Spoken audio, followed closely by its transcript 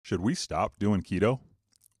Should we stop doing keto?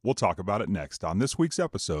 We'll talk about it next on this week's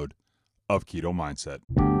episode of Keto Mindset.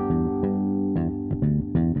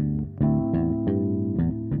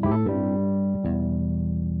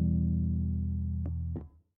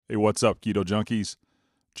 Hey, what's up, Keto Junkies?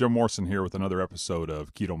 Jim Morrison here with another episode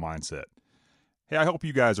of Keto Mindset. Hey, I hope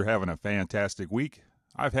you guys are having a fantastic week.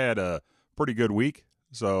 I've had a pretty good week,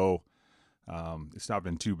 so it's not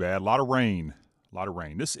been too bad. A lot of rain.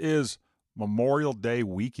 This is Memorial Day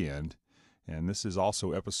weekend, and this is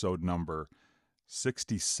also episode number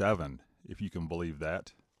 67, if you can believe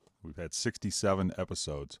that. We've had 67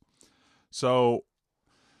 episodes. So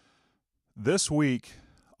this week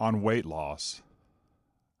on weight loss,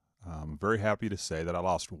 I'm very happy to say that I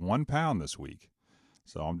lost 1 pound this week.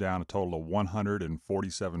 So I'm down a total of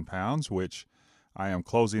 147 pounds, which I am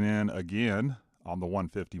closing in again on the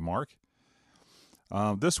 150 mark.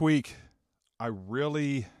 This week, I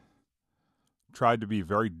really tried to be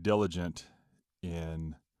very diligent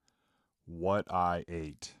in what I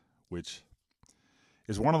ate, which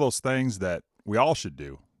is one of those things that we all should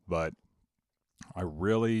do, but I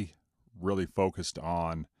really focused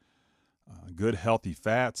on good healthy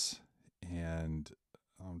fats and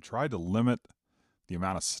tried to limit the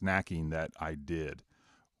amount of snacking that I did,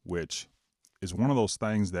 which is one of those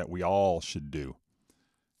things that we all should do.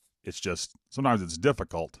 It's just sometimes it's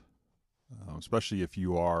difficult, especially if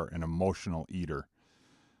you are an emotional eater.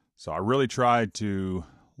 So I really tried to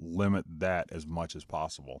limit that as much as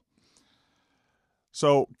possible.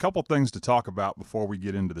 So a couple things to talk about before we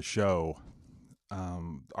get into the show.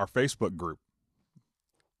 Our Facebook group.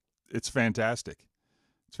 It's fantastic.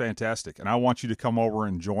 And I want you to come over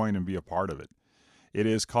and join and be a part of it. It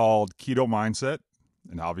is called Keto Mindset,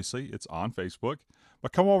 and obviously it's on Facebook.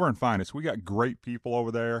 But come over and find us. We got great people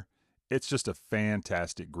over there. It's just a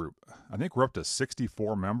fantastic group. I think we're up to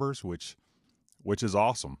 64 members, which is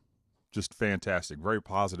awesome. Just fantastic. Very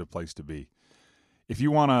positive place to be. If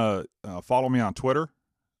you want to follow me on Twitter,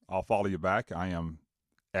 I'll follow you back. I am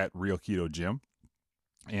at Real Keto Jim.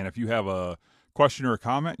 And if you have a question or a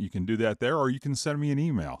comment, you can do that there, or you can send me an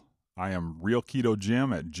email. I am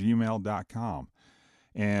realketojim@gmail.com.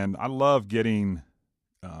 And I love getting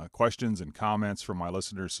questions and comments from my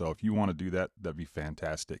listeners, so if you want to do that, that'd be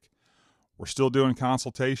fantastic. We're still doing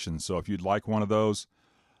consultations, so if you'd like one of those,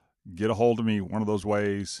 get a hold of me one of those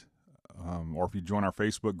ways, or if you join our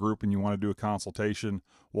Facebook group and you want to do a consultation,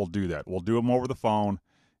 we'll do that. We'll do them over the phone,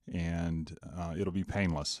 and it'll be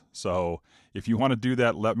painless. So if you want to do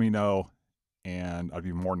that, let me know, and I'd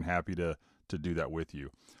be more than happy to do that with you.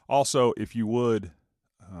 Also, if you would,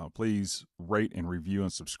 please rate and review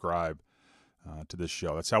and subscribe to this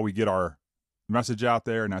show. That's how we get our message out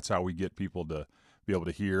there, and that's how we get people to be able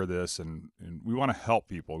to hear this. And we want to help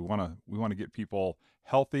people. We want to get people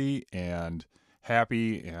healthy and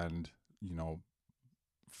happy and,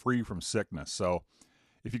 free from sickness. So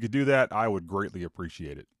if you could do that, I would greatly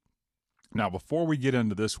appreciate it. Now, before we get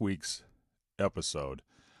into this week's episode,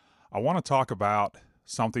 I want to talk about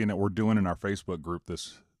something that we're doing in our Facebook group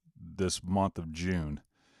this month of June.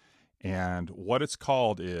 And what it's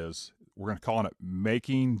called is, we're going to call it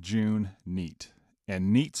Making June Neat.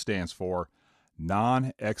 And NEAT stands for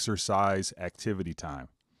Non-Exercise Activity Time.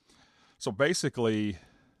 So basically,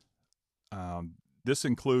 this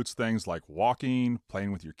includes things like walking,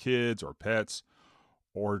 playing with your kids or pets,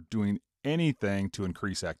 or doing anything to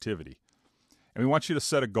increase activity. And we want you to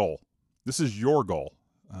set a goal. This is your goal.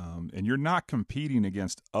 And you're not competing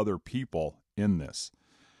against other people in this.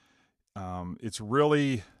 It's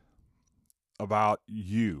really about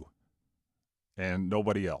you and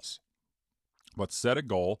nobody else. But set a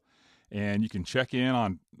goal, and you can check in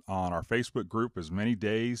on our Facebook group as many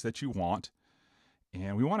days that you want.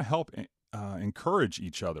 And we want to help encourage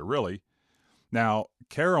each other, really. Now,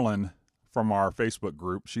 Carolyn from our Facebook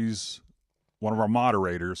group, she's one of our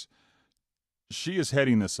moderators. She is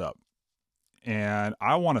heading this up. And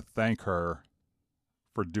I want to thank her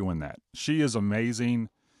for doing that. She is amazing.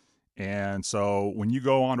 And so when you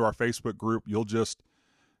go onto our Facebook group, you'll just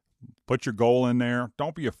put your goal in there.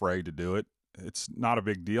 Don't be afraid to do it. It's not a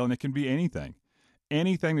big deal, and it can be anything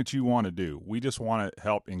that you want to do. We just want to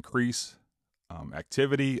help increase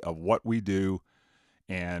activity of what we do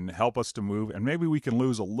and help us to move. And maybe we can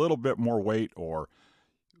lose a little bit more weight, or,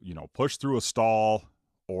 push through a stall,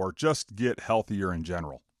 or just get healthier in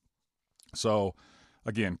general. So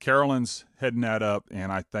again, Carolyn's heading that up, and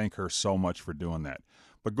I thank her so much for doing that.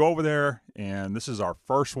 But go over there, and this is our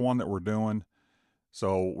first one that we're doing.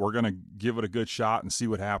 So we're going to give it a good shot and see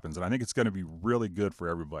what happens. And I think it's going to be really good for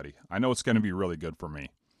everybody. I know it's going to be really good for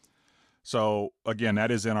me. So again, that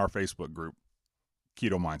is in our Facebook group,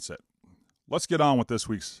 Keto Mindset. let's get on with this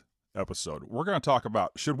week's episode. We're going to talk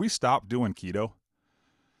about, should we stop doing keto?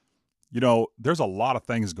 You know, there's a lot of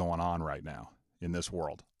things going on right now in this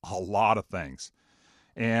world. A lot of things.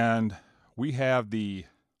 And we have the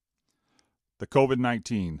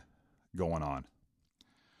COVID-19 going on.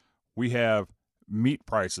 We have meat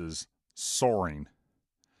prices soaring.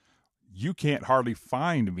 You can't hardly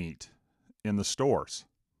find meat in the stores.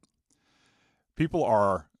 People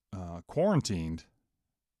are quarantined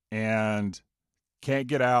and can't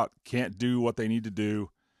get out, can't do what they need to do,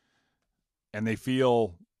 and they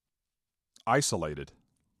feel isolated.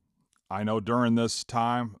 I know during this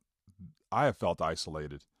time, I have felt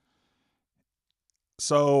isolated.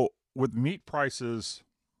 So with meat prices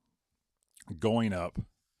going up,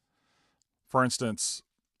 for instance,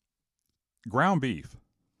 ground beef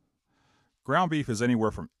is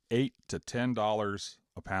anywhere from $8 to $10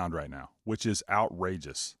 a pound right now, which is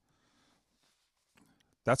outrageous.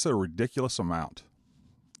 That's a ridiculous amount.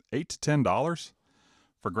 $8 to $10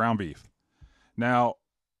 for ground beef. Now,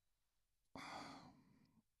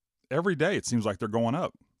 every day it seems like they're going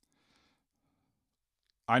up.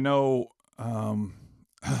 I know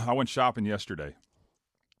I went shopping yesterday.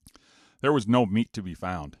 There was no meat to be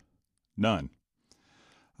found. None.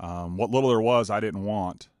 What little there was, I didn't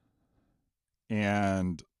want.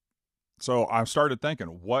 And so I started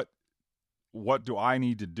thinking, what do I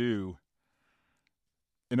need to do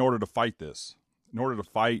in order to fight this? In order to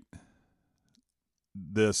fight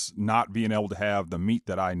this not being able to have the meat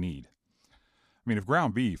that I need? I mean, if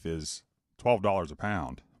ground beef is $12 a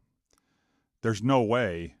pound, there's no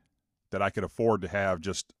way that I could afford to have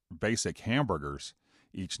just basic hamburgers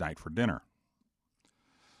each night for dinner.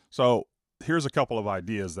 So here's a couple of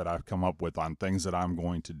ideas that I've come up with on things that I'm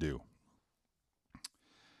going to do.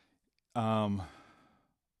 I'm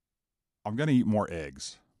going to eat more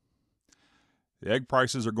eggs. The egg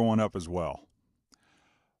prices are going up as well.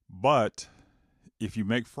 But if you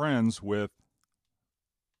make friends with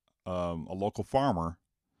a local farmer,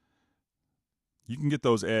 you can get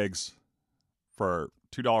those eggs for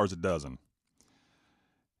 $2 a dozen.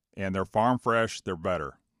 And they're farm fresh, they're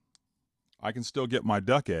better. I can still get my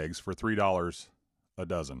duck eggs for $3 a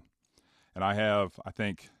dozen. And I have, I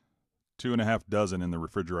think, 2.5 dozen in the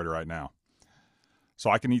refrigerator right now. So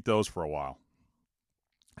I can eat those for a while.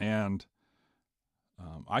 And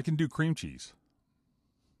I can do cream cheese.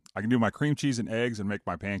 I can do my cream cheese and eggs and make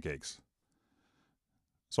my pancakes.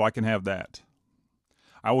 So I can have that.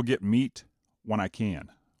 I will get meat when I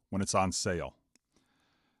can, when it's on sale.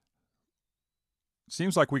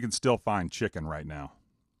 Seems like we can still find chicken right now.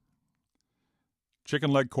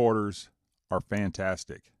 Chicken leg quarters are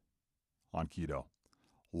fantastic on keto.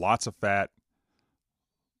 Lots of fat.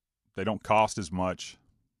 They don't cost as much.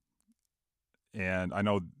 And I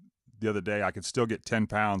know the other day I could still get 10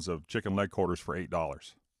 pounds of chicken leg quarters for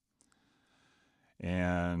 $8.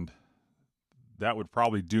 And that would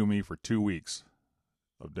probably do me for 2 weeks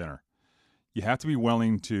of dinner. You have to be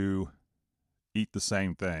willing to eat the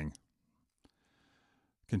same thing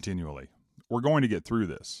continually. We're going to get through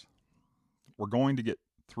this. We're going to get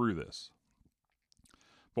through this.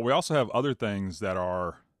 But we also have other things that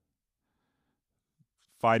are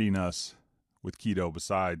fighting us with keto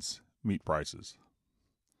besides meat prices.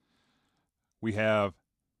 We have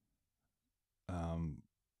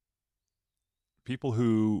people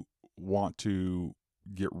who want to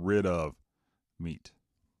get rid of meat.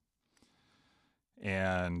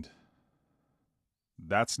 And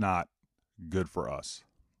that's not good for us.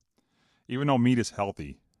 Even though meat is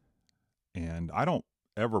healthy, and I don't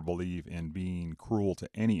ever believe in being cruel to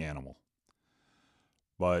any animal,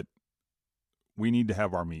 but we need to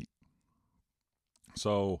have our meat.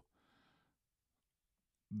 So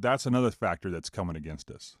that's another factor that's coming against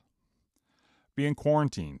us. Being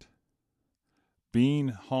quarantined, being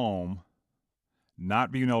home,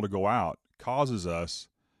 not being able to go out causes us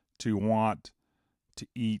to want to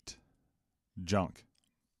eat junk.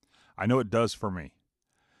 I know it does for me.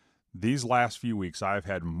 These last few weeks, I've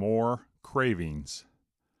had more cravings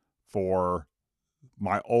for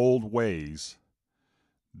my old ways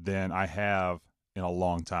than I have in a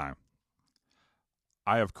long time.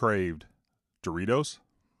 I have craved Doritos.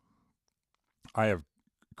 I have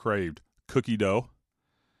craved cookie dough,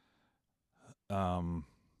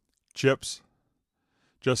 chips,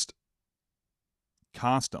 just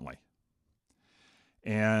constantly.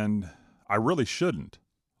 And I really shouldn't.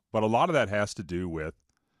 But a lot of that has to do with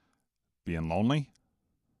being lonely,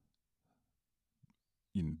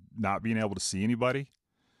 not being able to see anybody,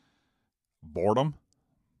 boredom,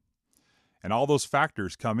 and all those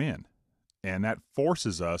factors come in. And that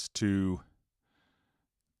forces us to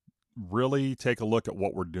really take a look at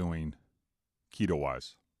what we're doing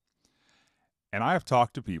keto-wise. And I have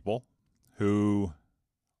talked to people who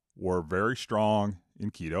were very strong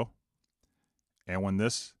in keto, and when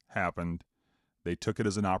this happened, they took it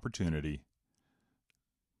as an opportunity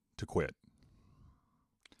to quit.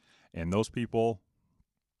 And those people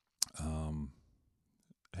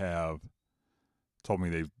have told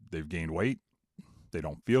me they've gained weight, they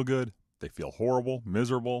don't feel good, they feel horrible,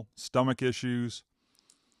 miserable, stomach issues,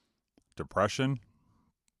 depression.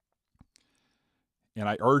 And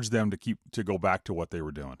I urge them to go back to what they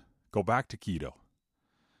were doing. Go back to keto,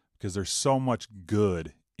 because there's so much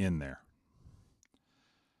good in there.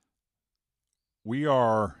 We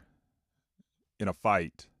are in a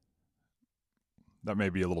fight. That may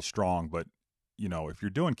be a little strong, but if you're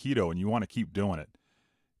doing keto and you want to keep doing it,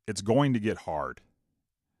 it's going to get hard.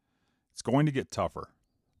 It's going to get tougher.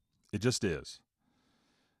 It just is.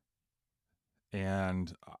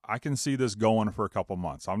 And I can see this going for a couple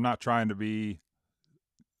months. I'm not trying to be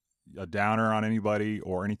a downer on anybody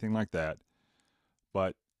or anything like that,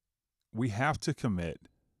 but we have to commit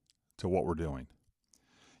to what we're doing.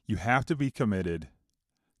 You have to be committed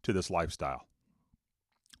to this lifestyle.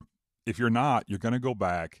 If you're not, you're going to go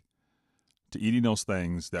back to eating those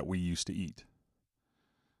things that we used to eat.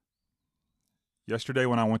 Yesterday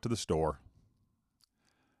when I went to the store,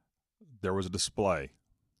 there was a display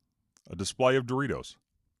of Doritos.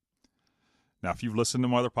 Now, if you've listened to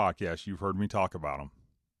my other podcasts, you've heard me talk about them.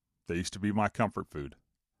 They used to be my comfort food.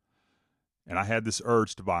 And I had this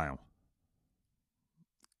urge to buy them.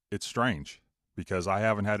 It's strange because I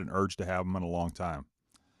haven't had an urge to have them in a long time.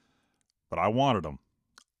 But I wanted them.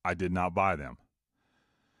 I did not buy them.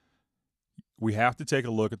 We have to take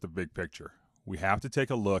a look at the big picture. We have to take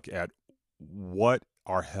a look at what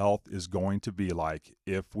our health is going to be like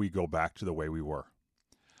if we go back to the way we were.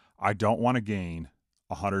 I don't want to gain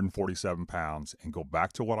 147 pounds and go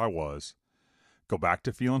back to what I was, go back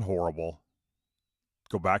to feeling horrible,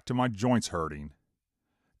 go back to my joints hurting,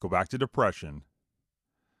 go back to depression.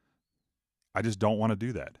 I just don't want to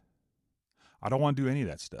do that. I don't want to do any of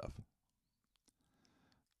that stuff.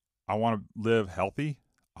 I want to live healthy.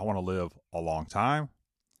 I want to live a long time,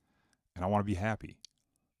 and I want to be happy.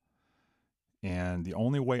 And the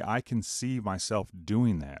only way I can see myself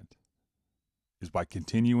doing that is by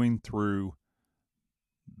continuing through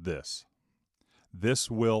this. This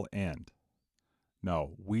will end.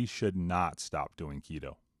 No, we should not stop doing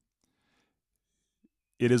keto.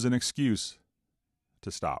 It is an excuse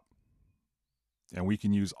to stop. And we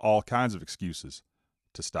can use all kinds of excuses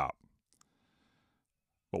to stop.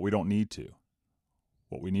 But we don't need to.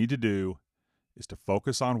 What we need to do is to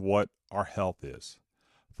focus on what our health is.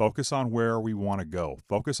 Focus on where we want to go.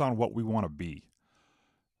 Focus on what we want to be.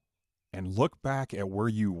 And look back at where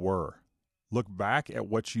you were. Look back at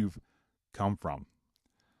what you've come from.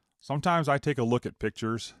 Sometimes I take a look at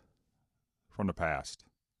pictures from the past,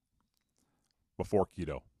 before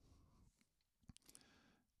keto.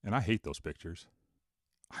 And I hate those pictures.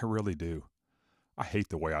 I really do. I hate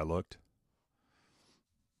the way I looked.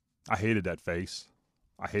 I hated that face.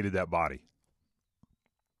 I hated that body.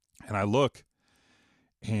 And I look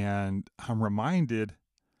and I'm reminded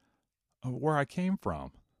of where I came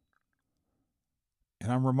from.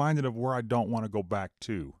 And I'm reminded of where I don't want to go back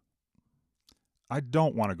to. I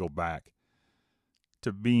don't want to go back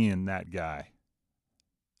to being that guy.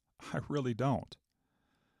 I really don't.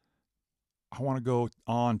 I want to go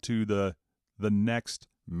on to the next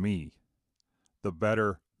me, the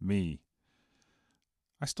better me.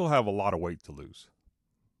 I still have a lot of weight to lose.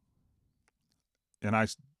 And I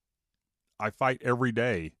fight every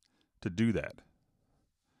day to do that.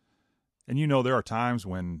 And there are times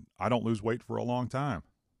when I don't lose weight for a long time.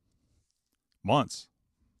 Months.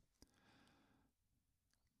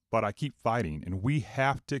 But I keep fighting, and we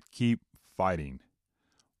have to keep fighting.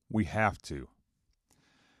 We have to.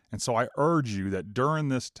 And so I urge you that during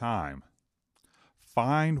this time,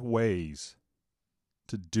 find ways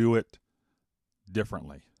to do it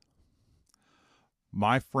differently.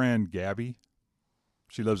 My friend Gabby,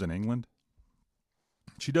 she lives in England.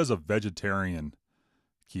 She does a vegetarian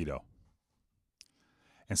keto.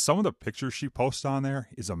 And some of the pictures she posts on there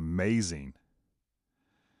is amazing.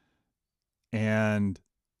 And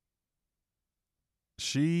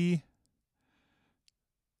she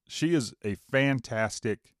is a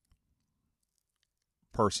fantastic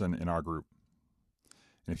person in our group.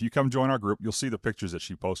 And if you come join our group, you'll see the pictures that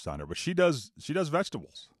she posts on there. But she does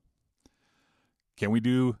vegetables. Can we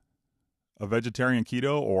do a vegetarian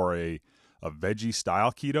keto or a veggie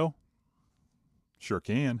style keto? Sure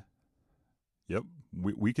can. Yep,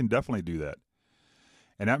 we can definitely do that.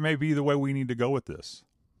 And that may be the way we need to go with this.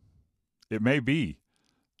 It may be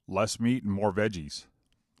less meat and more veggies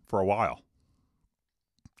for a while.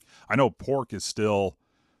 I know pork is still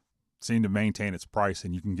seem to maintain its price,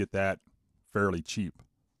 and you can get that fairly cheap.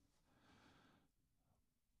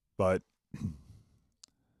 But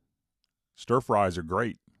stir fries are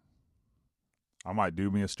great. I might do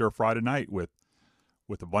me a stir fry tonight with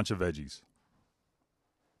a bunch of veggies.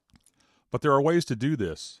 But there are ways to do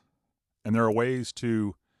this, and there are ways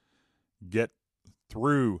to get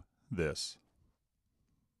through this.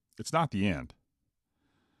 It's not the end.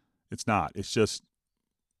 It's not. It's just,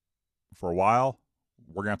 for a while,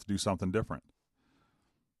 we're going to have to do something different.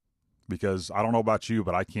 Because I don't know about you,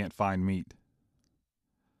 but I can't find meat.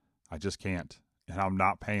 I just can't. And I'm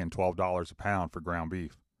not paying $12 a pound for ground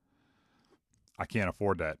beef. I can't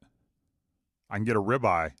afford that. I can get a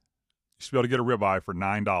ribeye. You should be able to get a ribeye for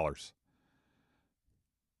 $9.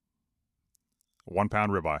 A 1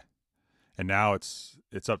 pound ribeye. And now it's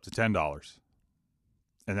up to $10.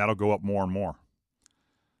 And that'll go up more and more.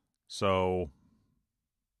 So,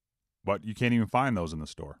 but you can't even find those in the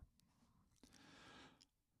store.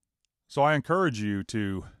 So I encourage you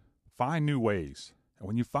to find new ways. And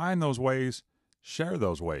when you find those ways, share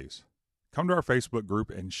those ways. Come to our Facebook group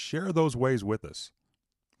and share those ways with us.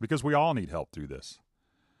 Because we all need help through this.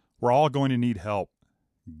 We're all going to need help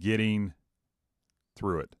getting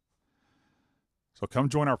through it. So come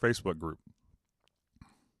join our Facebook group.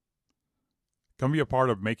 Come be a part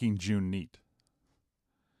of making June neat.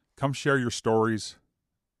 Come share your stories,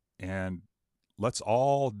 and let's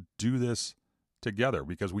all do this together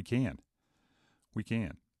because we can. We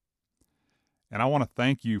can. And I want to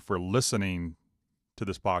thank you for listening to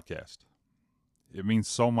this podcast. It means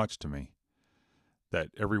so much to me that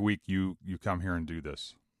every week you come here and do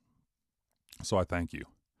this. So I thank you.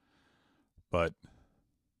 But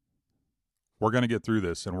we're going to get through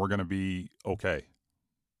this, and we're going to be okay.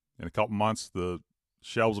 In a couple months, the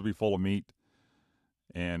shelves will be full of meat,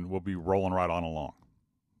 and we'll be rolling right on along.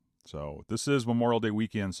 So this is Memorial Day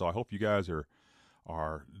weekend, so I hope you guys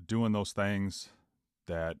are doing those things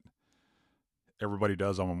that everybody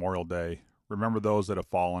does on Memorial Day. Remember those that have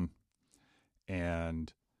fallen,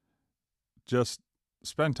 and just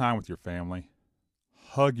spend time with your family.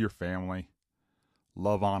 Hug your family.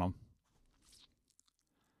 Love on them.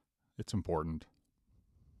 It's important.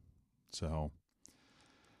 So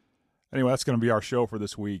anyway, that's going to be our show for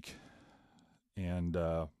this week. And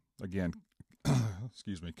again,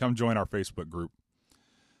 excuse me, come join our Facebook group,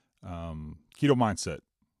 Keto Mindset.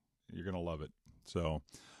 You're going to love it. So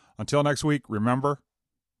until next week, remember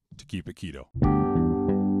to keep it keto.